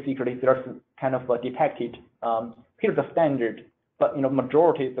 and basically there's kind of a detected. Here's the standard, but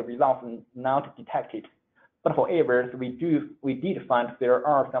majority of the results not detected. But however, we did find there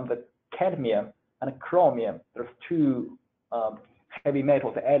are some of the cadmium and chromium. There's two heavy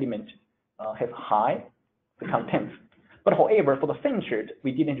metals elements have high the contents. But however, for the censured,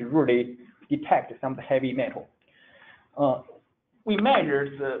 we didn't really detect some of the heavy metal. We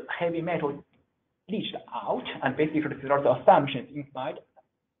measured the heavy metal leached out, and basically there are the assumptions inside.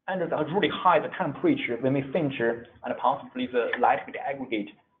 Under the really high the temperature, when we censure, and possibly the lightweight aggregate,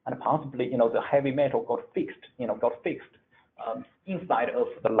 and possibly the heavy metal got fixed, inside of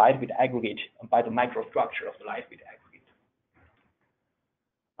the lightweight aggregate by the microstructure of the lightweight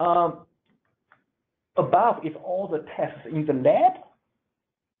aggregate. Above is all the tests in the lab,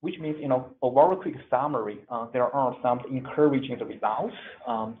 which means a very quick summary. There are some encouraging results.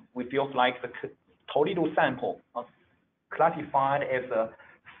 We feel like the Toledo sample classified as a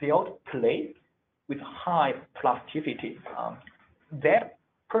sealed clay with high plasticity. That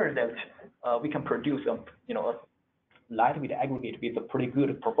product we can produce a lightweight aggregate with a pretty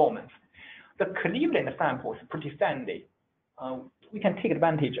good performance. The Cleveland sample is pretty sandy. We can take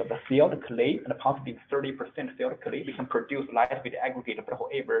advantage of the sealed clay and possibly 30% sealed clay. We can produce lightweight aggregate, but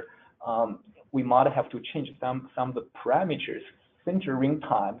however, we might have to change some of the parameters, centering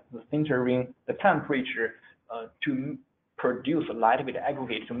time, the temperature to produce a lightweight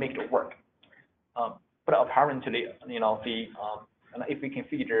aggregate to make it work. But apparently, if we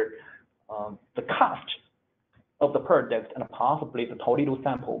consider the cost of the product and possibly the Toledo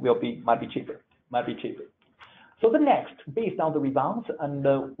sample might be cheaper. So the next, based on the results, and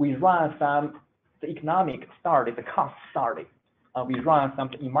we run the economic study, the cost study. We run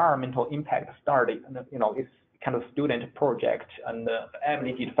some environmental impact study, and it's kind of student project, and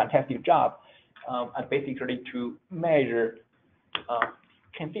Emily did a fantastic job, and basically to measure,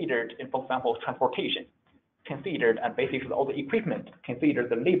 considered, for example, transportation, considered, and basically all the equipment, consider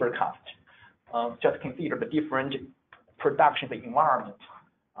the labor cost, just consider the different production, the environment.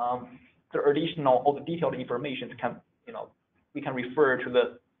 The additional, all the detailed information we can refer to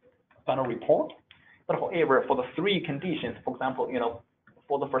the final report. But however, for the three conditions, for example,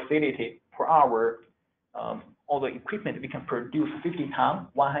 for the facility per hour, all the equipment we can produce 50 ton,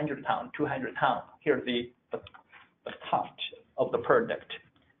 100 ton, 200 ton. Here's the cost of the product.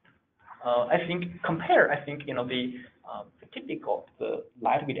 I think the typical the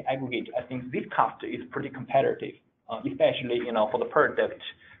lightweight aggregate. I think this cost is pretty competitive, especially for the product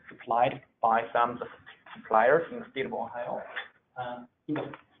supplied by some suppliers in the state of Ohio, in the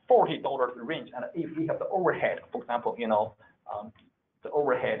 $40 range. And if we have the overhead, for example, the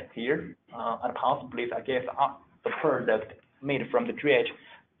overhead here, and possibly, I guess, the product made from the dredge,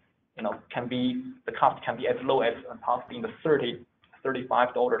 the cost can be as low as possibly in the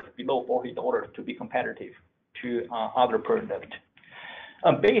 $35, below $40 to be competitive to other products.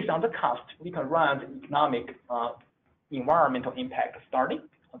 Based on the cost, we can run the economic environmental impact study.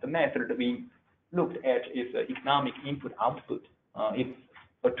 The method we looked at is economic input-output. It's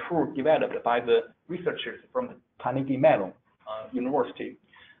a tool developed by the researchers from the Carnegie Mellon University.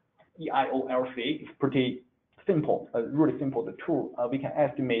 EIOLC is pretty simple, really simple. The tool we can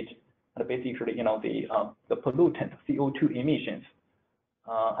estimate basically the pollutant CO2 emissions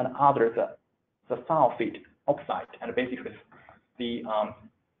and others, the sulfate oxide, and basically the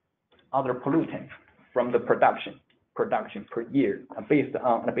other pollutants from the production per year, based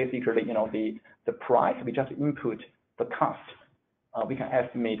on basically the price we just input the cost. We can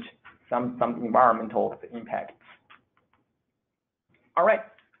estimate some environmental impacts. All right,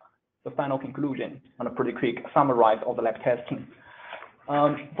 the final conclusion and a pretty quick summarize of the lab testing.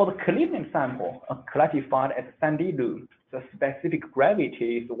 For the Cleveland sample classified as sandy loam, the specific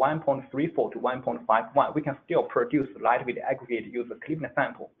gravity is 1.34 to 1.51. We can still produce lightweight aggregate using the Cleveland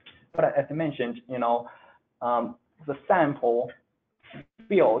sample. But as I mentioned, the sample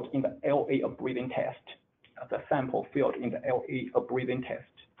failed in the LA breathing test. The sample failed in the LA breathing test.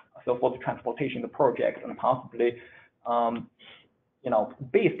 So for the transportation, the project, and possibly,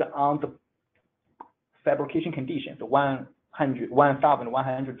 based on the fabrication conditions, the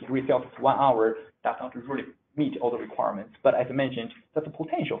 1,100 degrees Celsius 1 hour does not really meet all the requirements. But as I mentioned, there's a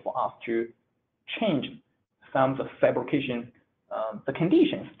potential for us to change some of the fabrication, the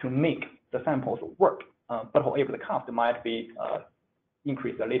conditions to make the samples work. But however, the cost might be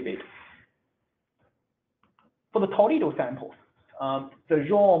increased a little bit. For the Toledo samples, the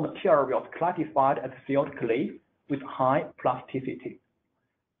raw material was classified as sealed clay with high plasticity,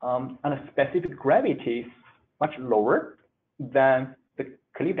 and a specific gravity is much lower than the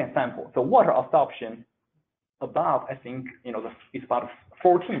Cleveland sample. The water absorption above, I think, is about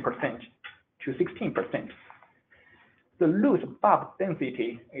 14% to 16%. The loose bulk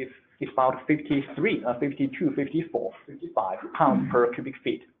density is it's about 53, 52, 54, 55 pounds per cubic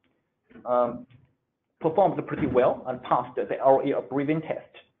feet. Performed pretty well and passed the LE breathing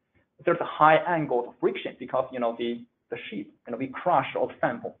test. There's a high angle of friction because the sheet, we crushed all the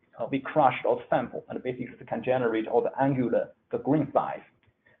sample. And basically can generate all the angular, the grain size.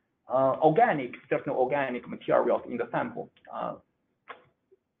 Organic, there's no organic materials in the sample.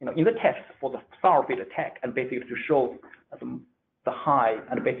 In the test for the sulfate attack, and basically to show the high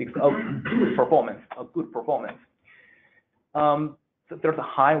and basically good performance, So there's a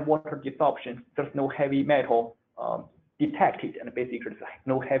high water desorption. There's no heavy metal detected, and basically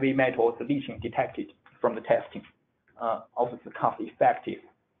no heavy metals leaching detected from the testing. Also, it's cost effective.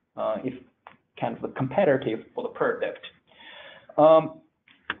 It's kind of competitive for the product.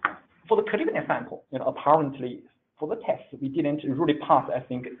 For the Cleveland sample, apparently for the test, we didn't really pass, I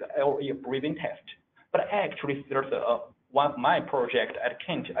think, the LE breathing test. But actually, there's one of my project at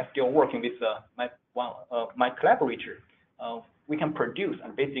Kent. I'm still working with my collaborator. We can produce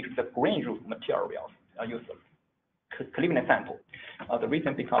and basically the grain roof materials use the Cleveland sample. The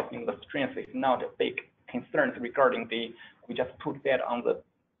reason because the strength is not a big concern regarding we just put that on the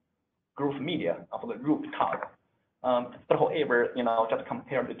roof media of the rooftop. But however, just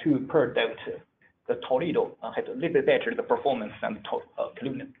compare the two products, the Toledo has a little bit better the performance than the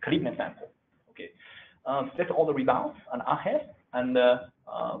Cleveland sample. Okay, that's all the results and I have. And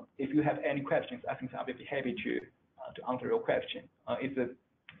if you have any questions, I think I will be happy to answer your question. I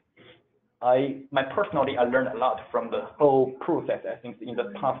learned a lot from the whole process. I think in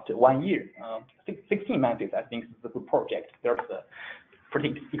the past 1 year, 16 months, I think is a good project. There's a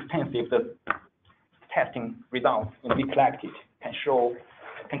pretty extensive testing results we collected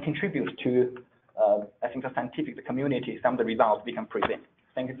can contribute to I think the scientific community some of the results we can present.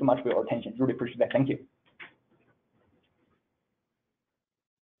 Thank you so much for your attention. Really appreciate that. Thank you.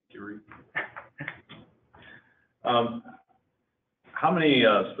 How many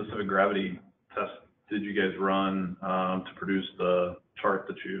specific gravity tests did you guys run to produce the chart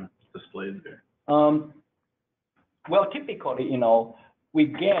that you displayed there? Well, typically, we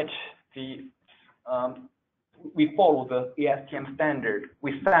get we follow the ASTM standard.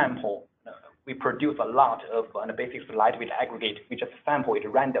 We sample, we produce a lot of basic lightweight aggregate. We just sample it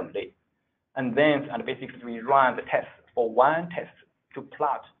randomly, and then basically we run the test for one test to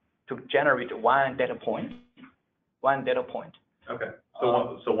plot to generate one data point. Okay.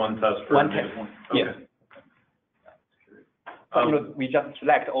 So one test per data point. Okay. Yes. We just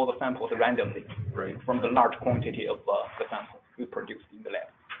select all the samples randomly from the large quantity of the samples we produce in the lab.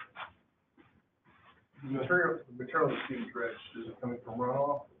 The material that's being dredged, is it coming from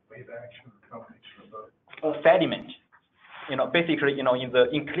runoff, wave action, or combination of both? Sediment. Basically,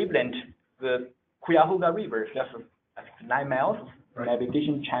 in Cleveland, the Cuyahoga River, just 9 miles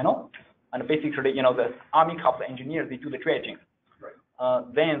navigation channel, and basically, the Army Corps engineers, they do the dredging.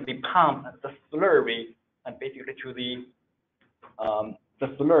 Then they pump the slurry and basically to the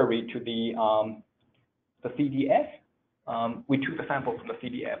CDF. We took the sample from the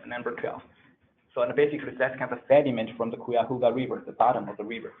CDF number 12. So and basically that's kind of sediment from the Cuyahoga River, the bottom of the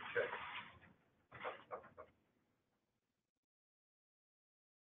river.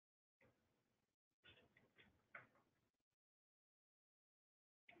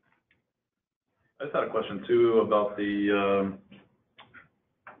 I just had a question too about the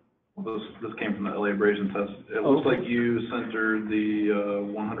this came from the LA abrasion test. It looks like you centered the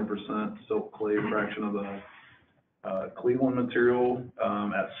 100% silk clay fraction of the Cleveland material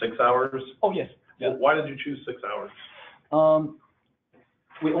at 6 hours. Oh yes. Yeah. Why did you choose 6 hours?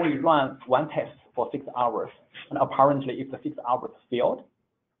 We only run one test for 6 hours, and apparently if the 6 hours failed,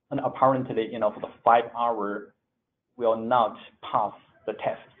 and apparently for the 5 hour will not pass the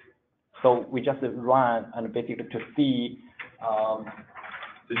test. So we just run and basically to see.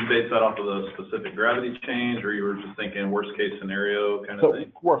 Did you base that off of the specific gravity change, or you were just thinking worst case scenario kind of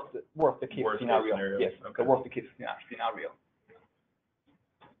thing? Worst case scenario. Yes, okay. The worst case scenario.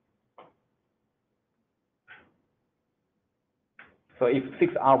 So if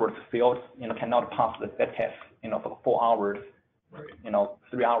 6 hours failed, cannot pass the test, for 4 hours,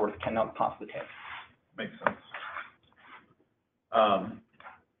 3 hours cannot pass the test. Makes sense.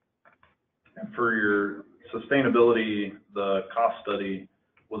 And for your sustainability, the cost study,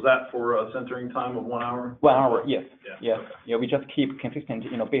 was that for a centering time of 1 hour? 1 hour, yes. Yeah. Yes. Yeah, we just keep consistent,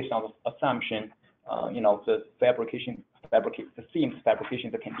 based on the assumption, the seams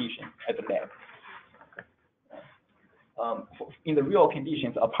fabrication, the condition at the lab. In the real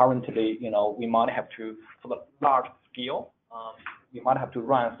conditions, apparently, we might have to, for the large scale, we might have to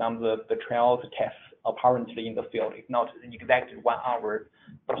run some of the trials tests apparently in the field. It's not exactly 1 hour,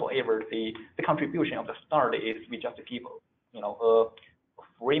 but however, the contribution of the study is we just give, a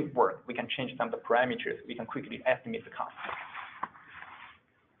framework. We can change some of the parameters. We can quickly estimate the cost.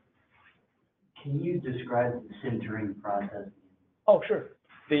 Can you describe the sintering process? Oh, sure.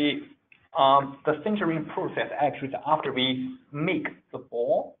 The sintering process actually is after we make the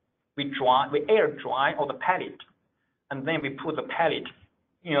ball, we air dry all the pellet, and then we put the pellet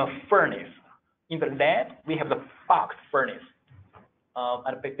in a furnace. In the lab, we have the box furnace,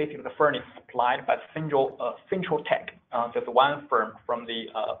 and basically the furnace supplied by Central Tech. There's one firm from the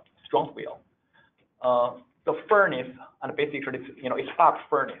Strongsville. The furnace, and basically it's box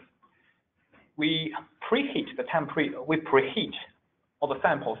furnace. We preheat the temperature. We preheat all the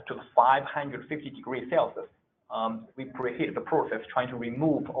samples to 550 degrees Celsius. We preheat the process, trying to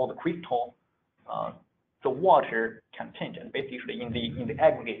remove all the crystal, the water content, and basically in the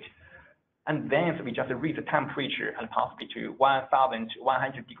aggregate. And then we just raise the temperature and possibly to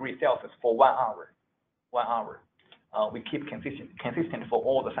 1,100 degrees Celsius for 1 hour. 1 hour. We keep consistent for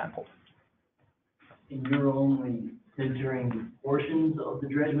all the samples. And you're only sintering portions of the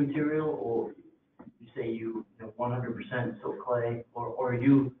dredge material, or you say you 100% silt clay, or are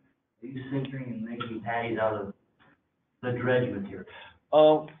you sintering and making patties out of the dredge material?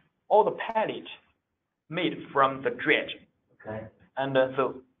 All the pellet made from the dredge. Okay. And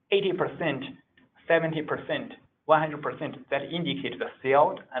so 80%, 70%, 100%, that indicate the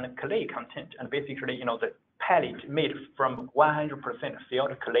silt and clay content. And basically, the pellet made from 100%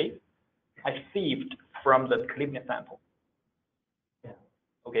 silt clay I sieved from the clipping sample. Yeah.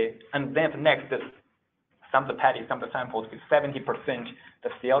 Okay. And then the next, some of the patties, some of the samples with 70% the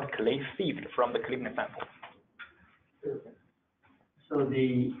silt clay sieved from the clipping sample. So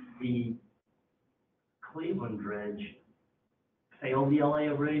the Cleveland dredge failed the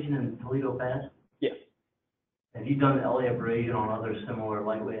LA abrasion and Toledo passed? Yes. Have you done the LA abrasion on other similar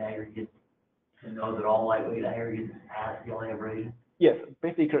lightweight aggregates to know that all lightweight aggregates pass the LA abrasion? Yes,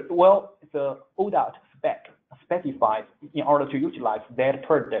 basically, well, the ODOT specifies in order to utilize that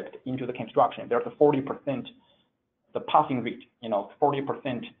product into the construction, there's a 40% the passing rate,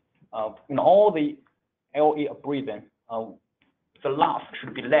 40% all the LA abrasion, the loss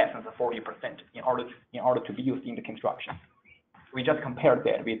should be less than the 40% in order to be used in the construction. We just compared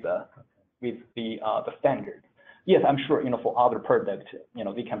that with the standard. Yes, I'm sure for other products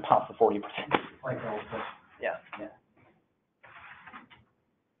they can pass the 40%. Like also. Yeah. Yeah.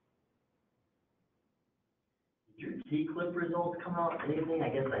 Did your T-clip results come out? Anything? I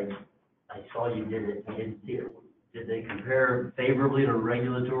guess I saw you did it. I didn't see it. Did they compare favorably to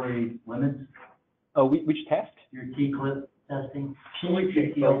regulatory limits? Which test? Your T-clip testing?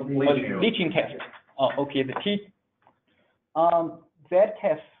 Leaching test. Oh, okay. That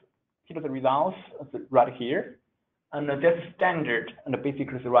test, the results right here, and that's standard, and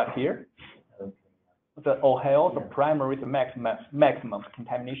basically it's right here. The Ohio, the primary, the maximum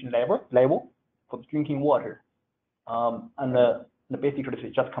contamination level for the drinking water, and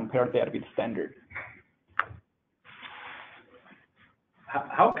basically just compare that with standard.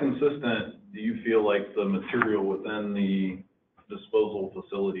 How consistent do you feel like the material within the disposal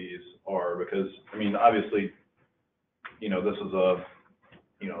facilities are? Because, I mean, obviously, this is a,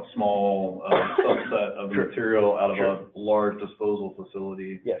 small subset of material out of a large disposal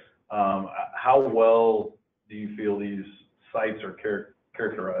facility. Yes. How well do you feel these sites are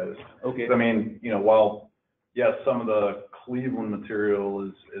characterized? Okay. I mean, while, yes, some of the Cleveland material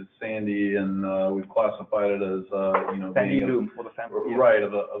is sandy, and we've classified it as, sandy loam for the sample. Right,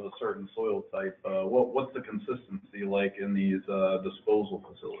 of a certain soil type. What's the consistency like in these disposal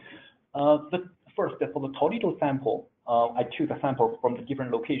facilities? First, for the Toledo sample, I took a sample from the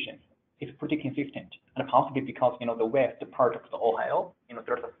different locations. It's pretty consistent, and possibly because the west part of the Ohio,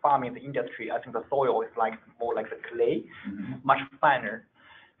 there's a farming industry. I think the soil is more like the clay, much finer.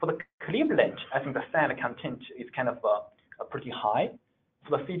 For the Cleveland, I think the sand content is kind of pretty high.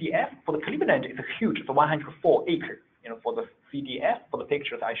 For the CDF, for the Cleveland, it's huge. It's 104 acres. For the CDF, for the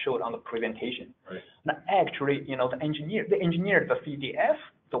pictures I showed on the presentation. Right. And actually, the engineered the CDF.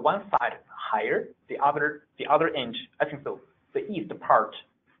 The one side higher, the other end, I think so. The east part,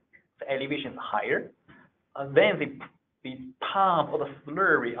 the elevation is higher. Then they pump all the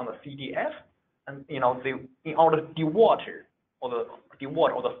slurry on the CDF, and in order to dewater all the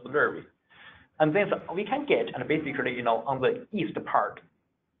slurry. And then we can get, and basically on the east part,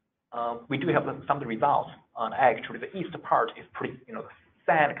 we do have some results. And actually, the east part is pretty, the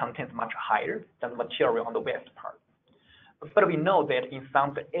sand content much higher than the material on the west part. But we know that in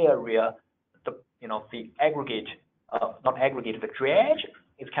some area, the aggregate, not aggregate, the dredge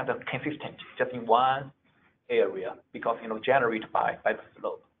it's kind of consistent just in one area because, generated by the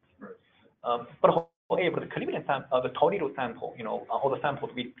slope. Right. But however, the Cleveland sample, the Toledo sample, all the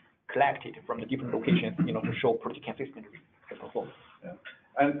samples we collected from the different locations, to show pretty consistently the performance. Yeah.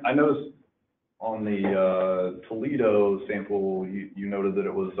 And I noticed on the Toledo sample, you noted that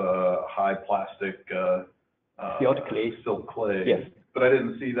it was high plastic Silt clay. Silt clay. Yes. But I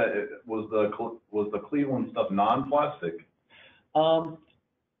didn't see that. Was the Cleveland stuff non-plastic?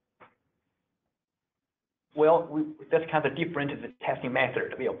 Well, that's kind of different the testing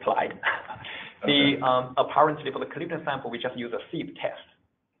method we applied. Okay. Apparently for the Cleveland sample, we just use a sieve test.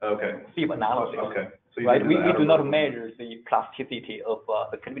 Okay. Sieve analysis. Okay. So Right. We do not measure the plasticity of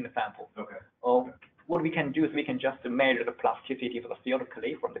the Cleveland sample. Okay. What we can do is we can just measure the plasticity of the silt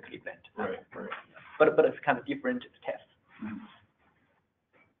clay from the Cleveland. Right. Right. But it's kind of different test. Mm-hmm.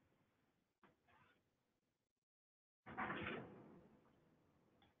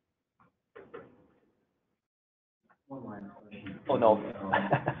 One last question. Oh, no.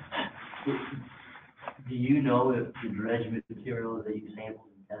 Do you know if the dredge material that you sampled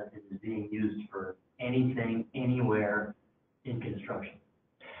and tested is being used for anything, anywhere in construction?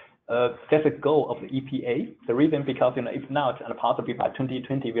 That's a goal of the EPA. The reason because, if not, and possibly by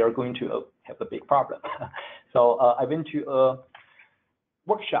 2020, we are going to have a big problem. So I went to a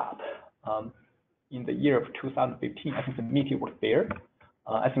workshop in the year of 2015. I think the meeting was there.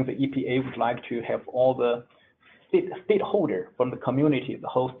 I think the EPA would like to have all the stakeholder from the community, the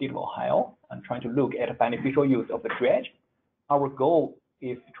whole state of Ohio, and trying to look at beneficial use of the dredge. Our goal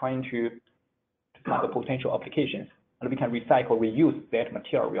is trying to find the potential applications, and we can recycle, reuse that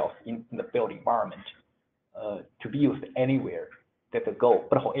material in the built environment to be used anywhere. That's the goal.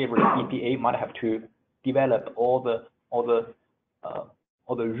 But however, the EPA might have to develop all the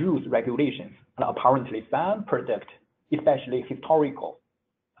rules, regulations, and apparently some product, especially historic,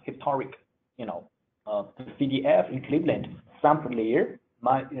 the CDF in Cleveland, some layer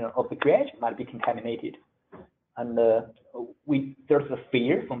of the dredge might be contaminated, and there's a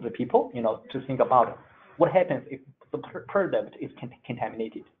fear from the people, to think about what happens if the product is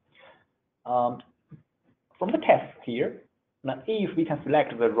contaminated. From the test here, now if we can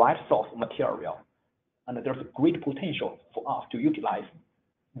select the right source material, and there's a great potential for us to utilize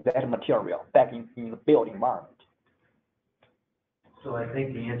that material back in the built environment. So I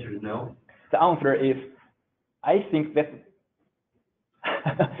think the answer is no. The answer is, I think that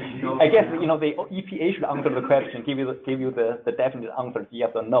I guess the EPA should answer the question, give you the definite answer, yes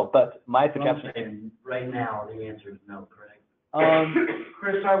or no. But my suggestion is right now the answer is no, correct?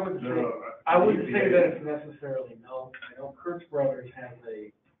 Chris, I wouldn't say that it's necessarily no. I know Kurtz Brothers has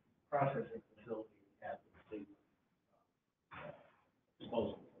a processing facility at the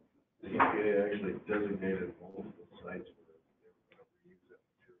disposal. The EPA actually designated multiple sites where they were going to reuse that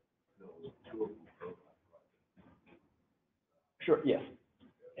material. There was two of them for that project. Sure, yes.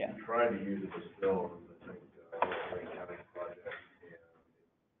 Yeah. We tried to use it as fill in the Wayne County project,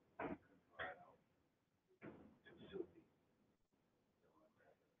 and it couldn't dry it out to facility.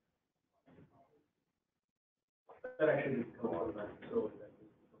 That actually didn't come out of that facility, that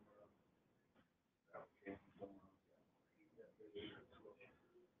was somewhere else. That came from somewhere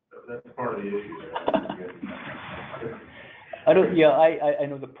else. That's part of the issue. I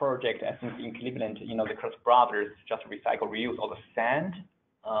know the project, I think in Cleveland, the Kurtz Brothers just recycle, reuse all the sand,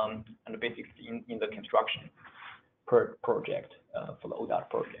 and basically in the construction project, for the ODOT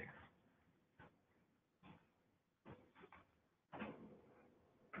project.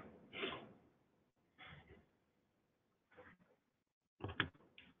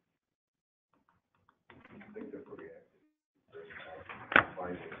 I think they're pretty active.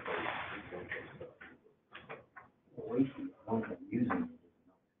 Finding stuff. Well, we don't have using it.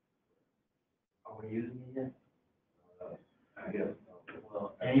 Are we using it yet? I guess. Well,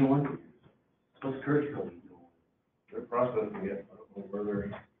 anyone? What's Kurtz Brothers doing? They're processing it. I don't know where they're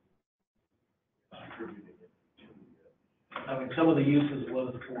distributing it to yet. I mean, some of the uses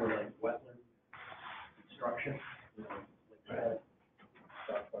was for like wetland construction, like that,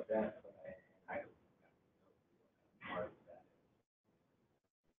 stuff like that, but I don't know part of that.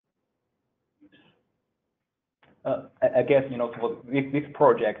 I guess, for this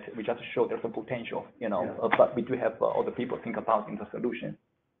project, we just show there's a potential, but we do have other people think about the solution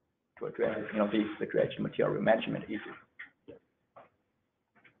to address, the dredge material management issue.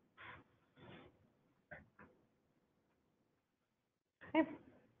 Okay.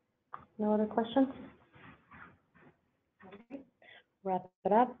 No other questions? Okay. Wrap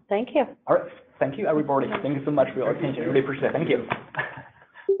it up. Thank you. All right. Thank you, everybody. Thank you so much for your attention. Really appreciate it. Thank you.